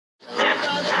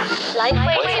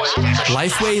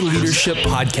Lifeway Leadership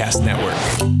Podcast Network.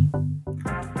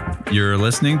 You're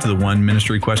listening to the One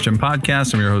Ministry Question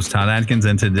Podcast. I'm your host, Todd Adkins,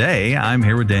 and today I'm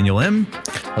here with Daniel M.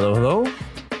 Hello, hello.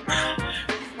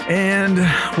 And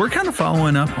we're kind of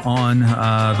following up on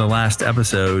the last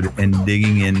episode and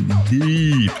digging in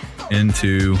deep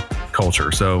into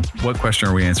culture. So what question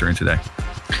are we answering today?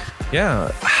 Yeah.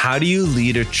 How do you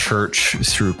lead a church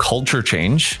through culture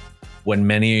change when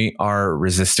many are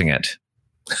resisting it?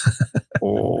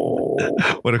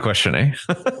 What a question, eh?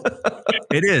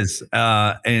 It is.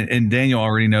 And Daniel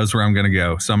already knows where I'm going to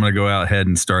go. So I'm going to go out ahead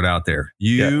and start out there.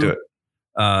 Do it.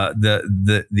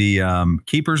 The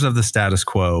keepers of the status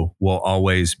quo will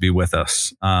always be with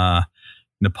us.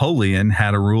 Napoleon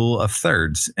had a rule of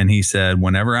thirds, and he said,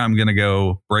 whenever I'm going to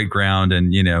go break ground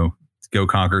and, go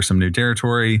conquer some new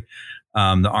territory,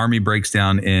 the army breaks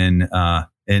down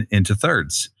into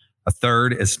thirds. A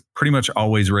third is pretty much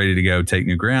always ready to go take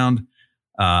new ground.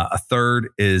 A third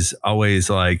is always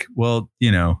like, well,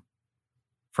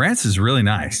 France is really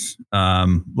nice.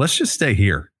 Let's just stay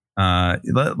here. They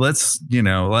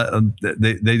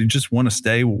just want to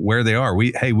stay where they are.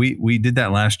 We did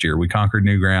that last year. We conquered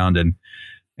new ground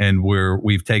and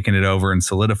we've taken it over and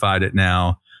solidified it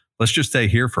now. Let's just stay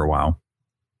here for a while.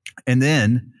 And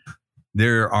then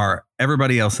there are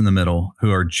everybody else in the middle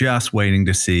who are just waiting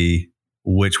to see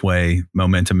which way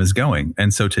momentum is going.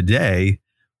 And so today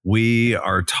we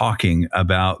are talking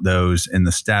about those in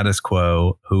the status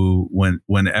quo who,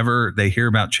 whenever they hear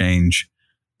about change,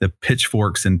 the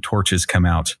pitchforks and torches come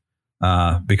out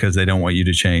because they don't want you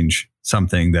to change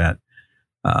something that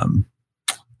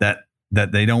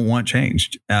they don't want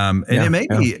changed.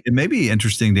 It may be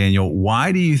interesting, Daniel.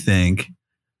 Why do you think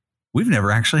we've never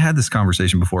actually had this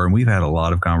conversation before, and we've had a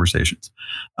lot of conversations?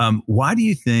 Why do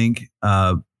you think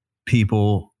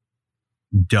people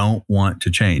don't want to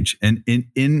change? And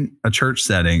in a church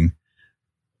setting,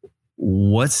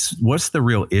 what's the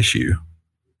real issue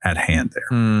at hand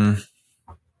there?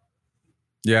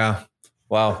 Yeah.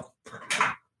 Wow.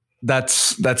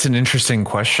 That's an interesting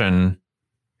question,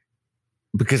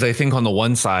 because I think on the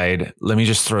one side, let me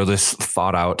just throw this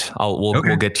thought out. We'll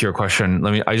get to your question.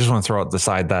 I just want to throw out the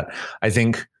side that I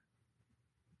think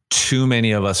too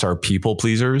many of us are people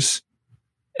pleasers.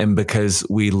 And because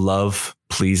we love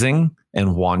pleasing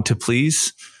and want to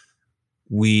please,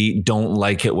 we don't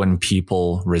like it when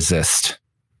people resist.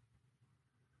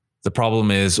 The problem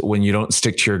is when you don't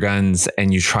stick to your guns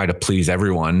and you try to please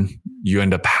everyone, you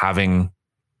end up having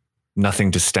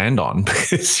nothing to stand on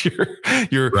because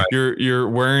you're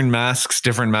wearing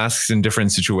different masks in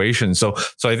different situations. So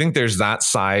I think there's that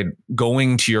side.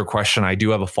 Going to your question, I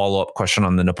do have a follow-up question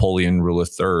on the Napoleon rule of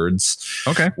thirds.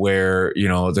 Okay. Where,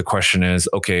 the question is,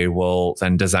 okay, well,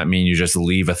 then does that mean you just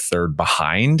leave a third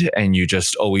behind and you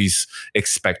just always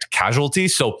expect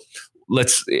casualties? So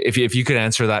if you could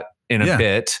answer that in a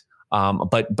bit.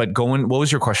 But what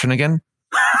was your question again?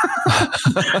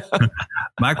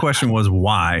 My question was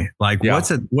why? What's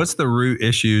the root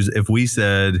issues if we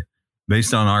said,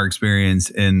 based on our experience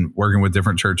in working with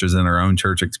different churches and our own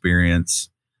church experience,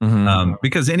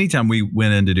 because anytime we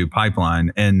went in to do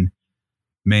pipeline, and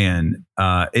man,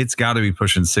 it's got to be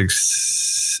pushing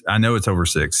 6. I know it's over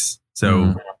 6.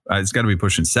 So it's got to be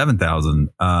pushing 7,000.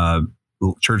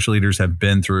 Church leaders have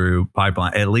been through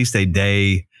pipeline at least a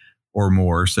day or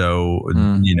more. So,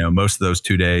 most of those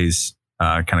 2 days,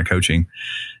 kind of coaching.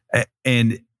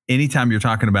 And anytime you're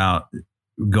talking about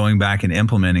going back and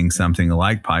implementing something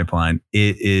like pipeline,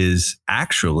 it is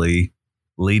actually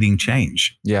leading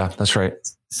change. Yeah, that's right.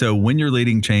 So when you're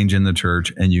leading change in the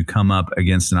church and you come up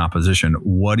against an opposition,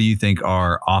 what do you think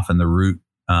are often the root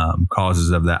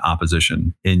causes of that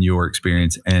opposition in your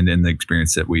experience and in the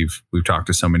experience that we've talked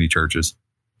to so many churches?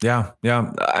 Yeah.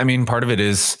 I mean, part of it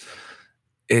is,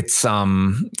 it's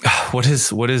what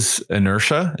is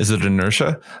inertia? Is it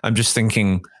inertia? I'm just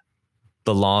thinking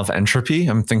the law of entropy.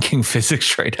 I'm thinking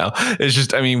physics right now. It's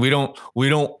just, I mean, we don't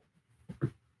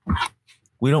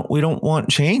want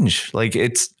change. Like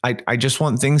I just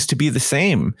want things to be the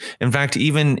same. In fact,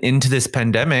 even into this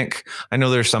pandemic, I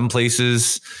know there's some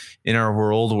places in our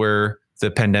world where the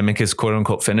pandemic is quote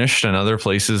unquote finished, and other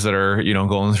places that are,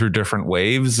 going through different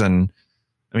waves. And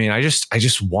I mean, I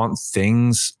just want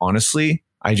things, honestly,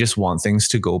 I just want things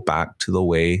to go back to the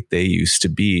way they used to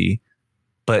be,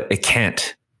 but it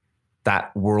can't.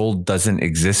 That world doesn't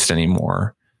exist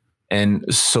anymore. And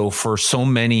so for so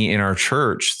many in our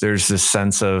church, there's this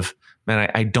sense of, man,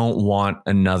 I don't want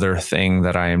another thing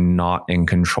that I am not in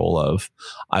control of.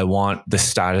 I want the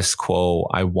status quo.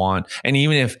 And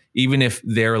even if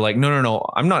they're like, no,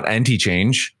 I'm not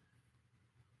anti-change.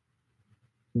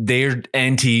 they're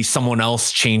anti someone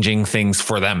else changing things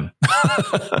for them.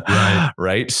 Right.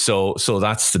 Right. So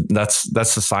that's the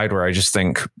side where I just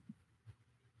think,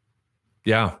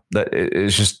 yeah, that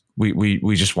it's just,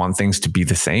 we just want things to be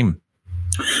the same.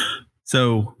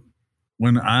 So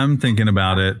when I'm thinking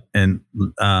about it, and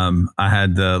I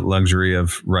had the luxury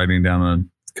of writing down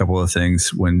a couple of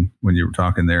things when you were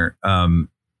talking there.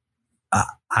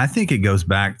 I think it goes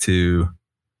back to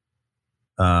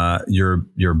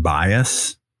your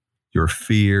bias, your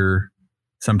fear.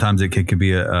 Sometimes it could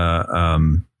be a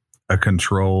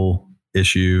control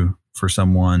issue for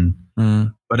someone.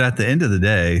 But at the end of the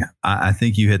day, I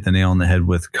think you hit the nail on the head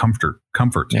with comfort.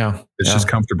 Yeah. It's just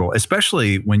comfortable,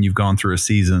 especially when you've gone through a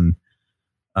season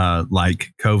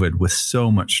like COVID with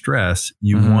so much stress.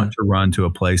 You want to run to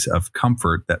a place of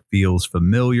comfort that feels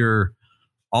familiar,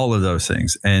 all of those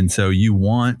things. And so you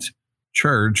want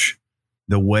church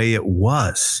the way it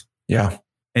was. Yeah.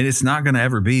 And it's not going to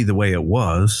ever be the way it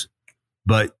was,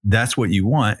 but that's what you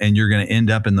want. And you're going to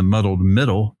end up in the muddled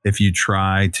middle if you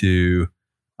try to,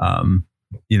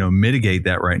 mitigate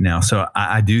that right now. So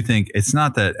I do think it's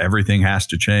not that everything has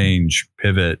to change,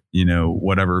 pivot,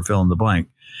 whatever, fill in the blank,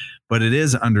 but it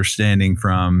is understanding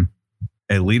from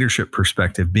a leadership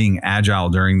perspective, being agile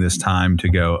during this time to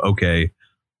go, okay,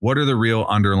 what are the real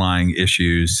underlying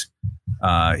issues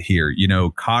here?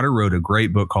 Kotter wrote a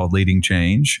great book called Leading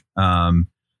Change.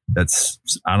 That's,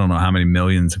 I don't know how many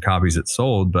millions of copies it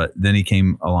sold, but then he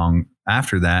came along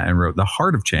after that and wrote The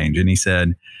Heart of Change. And he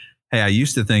said, hey, I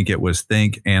used to think it was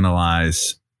think,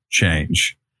 analyze,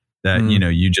 change. That,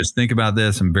 you just think about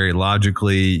this and very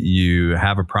logically you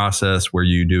have a process where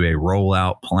you do a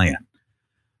rollout plan.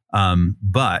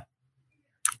 But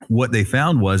what they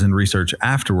found was in research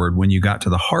afterward, when you got to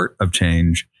the heart of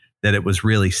change, that it was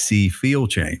really see, feel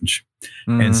change.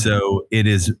 And so it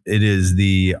is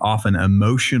the often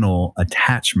emotional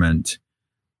attachment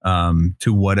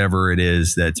to whatever it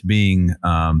is that's being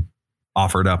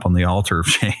offered up on the altar of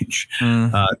change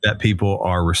that people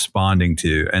are responding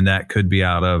to. And that could be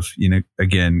out of,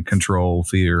 again, control,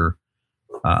 fear,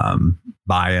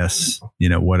 bias,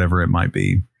 whatever it might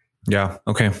be. Yeah.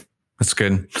 Okay. That's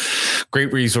good.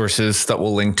 Great resources that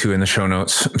we'll link to in the show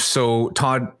notes. So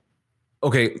Todd,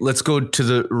 okay, let's go to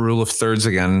the rule of thirds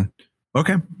again.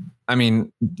 Okay. I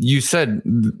mean, you said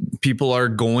people are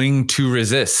going to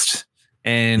resist,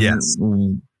 and yes,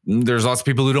 there's lots of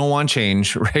people who don't want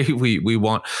change, right? We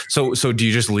want, so do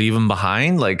you just leave them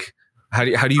behind? Like, how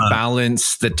do you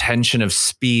balance the tension of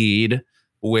speed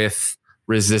with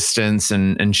resistance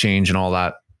and change and all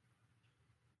that?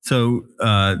 So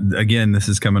again, this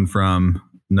is coming from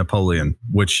Napoleon,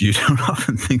 which you don't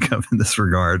often think of in this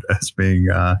regard as being,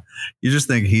 you just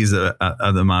think he's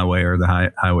the my way or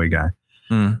the highway guy.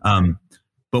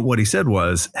 But what he said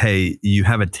was, hey, you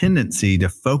have a tendency to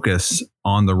focus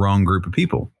on the wrong group of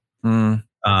people.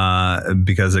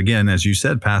 Because again, as you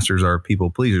said, pastors are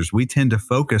people pleasers. We tend to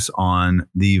focus on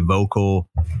the vocal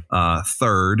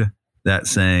third that's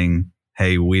saying,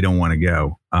 hey, we don't want to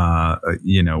go.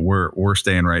 We're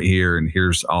staying right here. And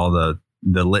here's all the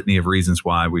litany of reasons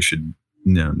why we should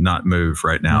not move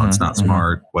right now. It's not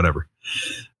smart, whatever.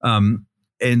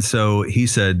 And so he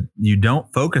said, you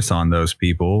don't focus on those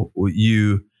people.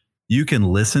 You can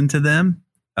listen to them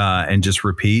and just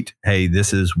repeat, hey,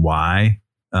 this is why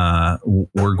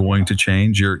we're going to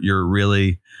change. You're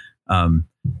really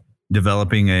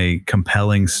developing a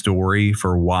compelling story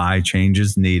for why change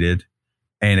is needed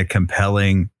and a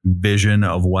compelling vision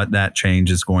of what that change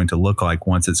is going to look like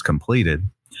once it's completed.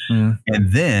 And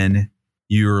then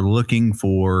you're looking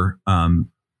for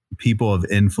people of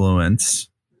influence,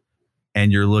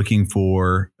 and you're looking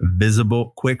for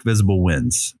quick visible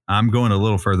wins. I'm going a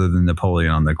little further than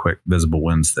Napoleon on the quick visible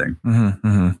wins thing.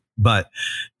 But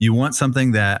you want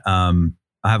something that I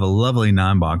have a lovely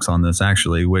 9-box on this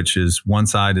actually, which is one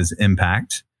side is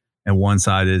impact and one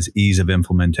side is ease of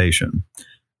implementation.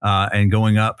 And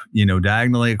going up,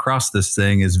 diagonally across this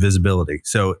thing is visibility.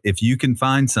 So if you can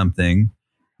find something,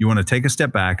 you want to take a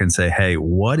step back and say, hey,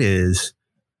 what is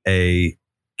a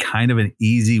kind of an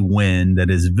easy win that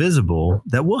is visible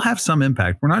that will have some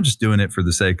impact? We're not just doing it for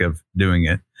the sake of doing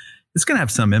it. It's going to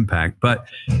have some impact, but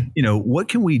what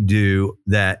can we do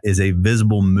that is a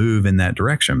visible move in that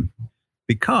direction?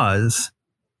 Because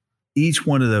each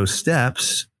one of those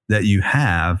steps that you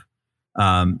have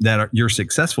you're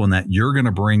successful in, that you're going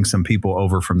to bring some people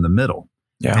over from the middle.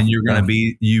 Yeah. And you're going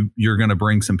to you're going to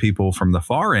bring some people from the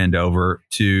far end over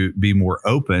to be more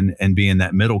open and be in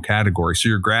that middle category. So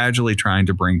you're gradually trying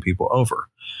to bring people over.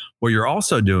 What you're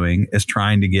also doing is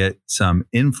trying to get some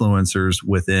influencers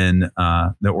within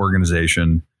the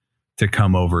organization to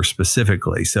come over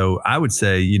specifically. So I would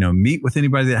say, meet with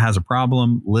anybody that has a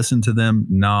problem, listen to them,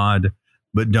 nod,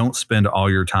 but don't spend all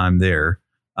your time there.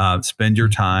 Spend your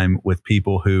time with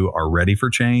people who are ready for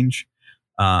change.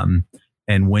 And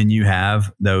when you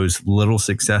have those little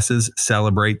successes,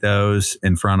 celebrate those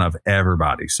in front of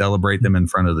everybody, celebrate them in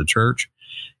front of the church.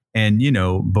 And,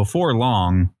 before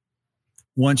long,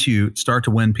 once you start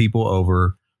to win people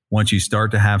over, once you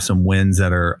start to have some wins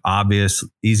that are obvious,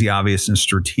 easy, obvious, and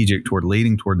strategic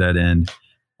leading toward that end,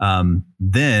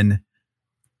 then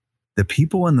the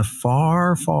people in the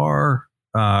far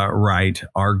right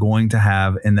are going to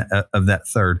have of that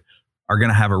third are going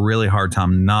to have a really hard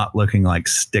time not looking like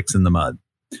sticks in the mud.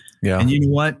 Yeah. And you know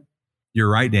what?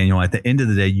 You're right, Daniel. At the end of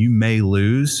the day, you may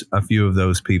lose a few of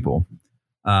those people,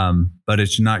 but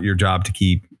it's not your job to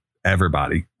keep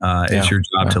everybody. It's your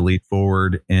job to lead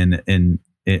forward in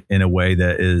a way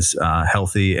that is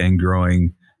healthy and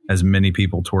growing as many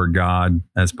people toward God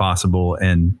as possible,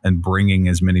 and bringing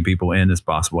as many people in as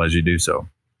possible as you do so.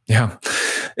 Yeah.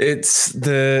 It's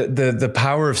the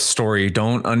power of story.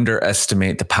 Don't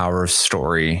underestimate the power of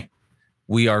story.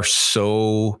 We are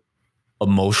so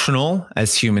emotional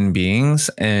as human beings.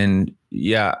 And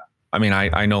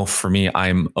I know for me,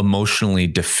 I'm emotionally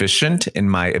deficient in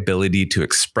my ability to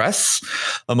express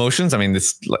emotions. I mean,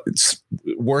 it's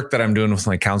work that I'm doing with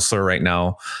my counselor right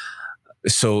now.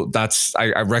 So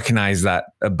I recognize that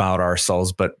about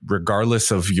ourselves, but regardless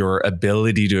of your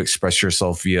ability to express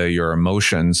yourself via your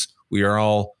emotions, we are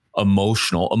all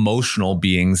emotional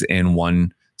beings in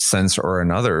one sense or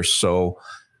another. So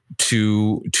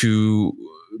to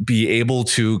be able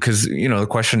to, because, the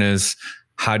question is,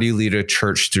 how do you lead a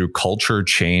church through culture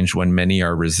change when many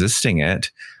are resisting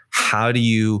it? How do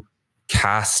you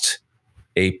cast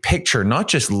a picture, not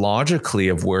just logically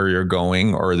of where you're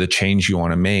going or the change you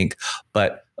want to make,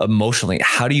 but emotionally?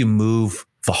 How do you move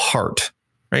the heart?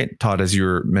 Right, Todd, as you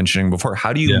were mentioning before,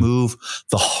 how do you move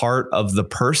the heart of the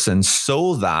person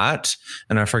so that,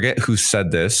 and I forget who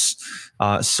said this,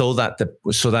 so that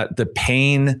the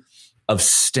pain of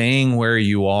staying where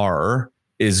you are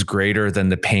is greater than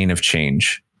the pain of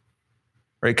change,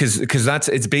 right? Because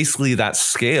it's basically that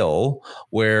scale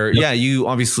where you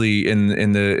obviously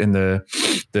in the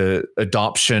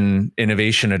adoption of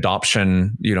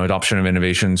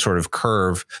innovation sort of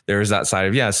curve, there's that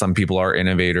side of some people are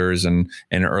innovators and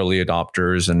early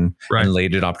adopters and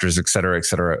late adopters, et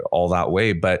cetera, all that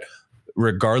way. But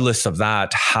regardless of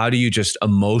that, how do you just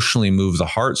emotionally move the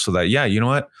heart so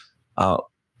that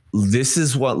this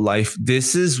is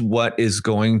what is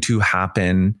going to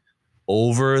happen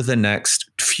over the next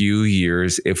few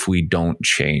years if we don't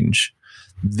change.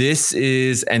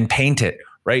 And paint it,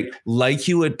 right? Like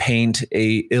you would paint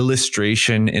a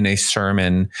illustration in a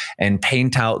sermon and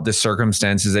paint out the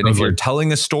circumstances. And if you're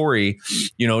telling a story,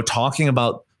 talking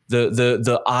about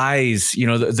the eyes,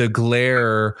 the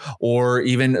glare, or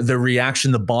even the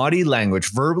reaction, the body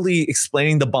language, verbally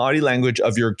explaining the body language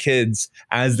of your kids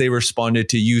as they responded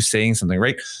to you saying something,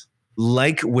 right?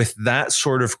 Like with that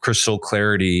sort of crystal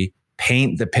clarity,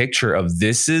 paint the picture of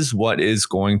this is what is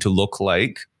going to look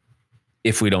like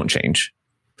if we don't change.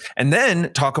 And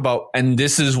then talk about, and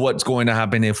this is what's going to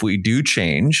happen if we do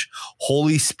change.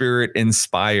 Holy Spirit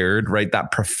inspired, right?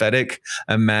 That prophetic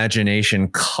imagination,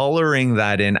 coloring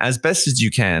that in as best as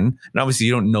you can. And obviously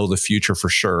you don't know the future for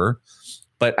sure,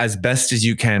 but as best as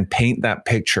you can, paint that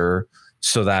picture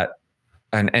so that,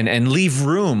 and leave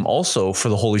room also for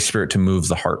the Holy Spirit to move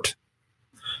the heart.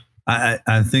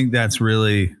 I think that's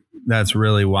really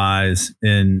wise.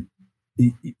 And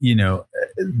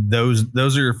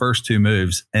those are your first two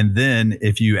moves. And then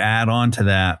if you add on to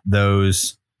that,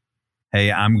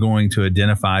 hey, I'm going to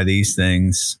identify these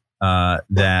things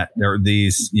that are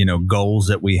these, goals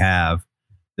that we have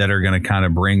that are going to kind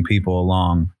of bring people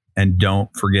along, and don't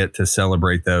forget to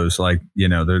celebrate those. Like,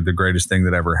 they're the greatest thing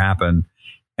that ever happened,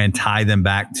 and tie them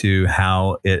back to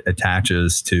how it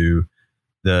attaches to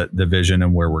the vision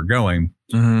and where we're going.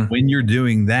 Mm-hmm. When you're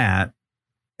doing that,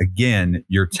 again,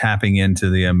 you're tapping into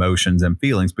the emotions and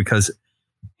feelings, because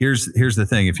here's the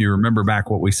thing. If you remember back,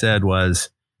 what we said was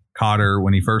Kotter,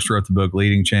 when he first wrote the book,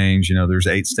 Leading Change, there's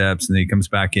 8 steps, and then he comes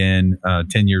back in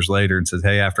 10 years later and says,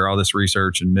 hey, after all this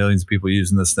research and millions of people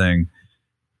using this thing,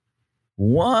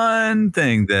 one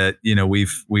thing that,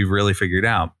 we've really figured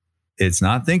out, it's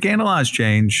not think, analyze,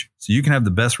 change. So you can have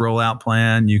the best rollout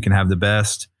plan. You can have the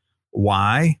best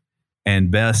why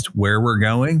and best where we're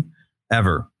going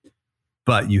ever.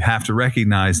 But you have to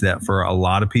recognize that for a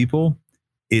lot of people,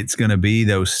 it's going to be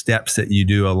those steps that you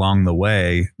do along the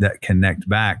way that connect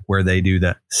back, where they do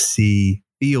the see,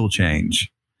 feel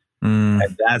change.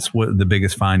 And that's what the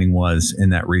biggest finding was in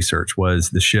that research,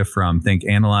 was the shift from think,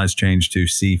 analyze, change to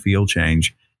see, feel,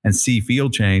 change. And see,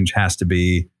 feel, change has to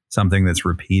be something that's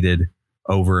repeated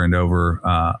over and over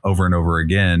and over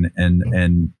again.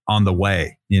 And on the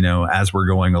way, as we're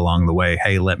going along the way,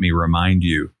 hey, let me remind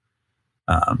you,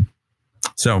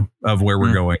 so of where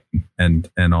we're going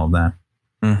and all that.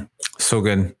 So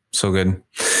good. So good.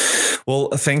 Well,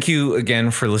 thank you again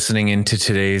for listening into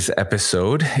today's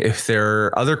episode. If there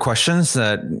are other questions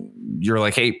that you're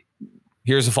like, hey,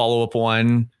 here's a follow-up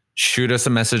one, shoot us a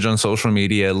message on social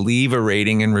media, leave a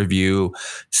rating and review,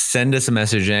 send us a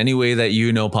message any way that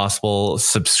possible,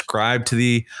 subscribe to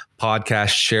the podcast,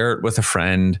 share it with a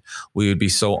friend. We would be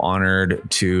so honored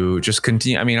to just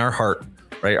continue. I mean, our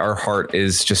heart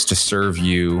is just to serve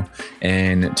you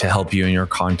and to help you in your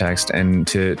context and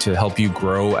to help you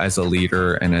grow as a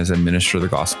leader and as a minister of the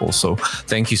gospel. So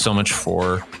thank you so much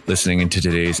for listening into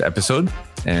today's episode,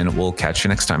 and we'll catch you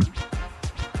next time.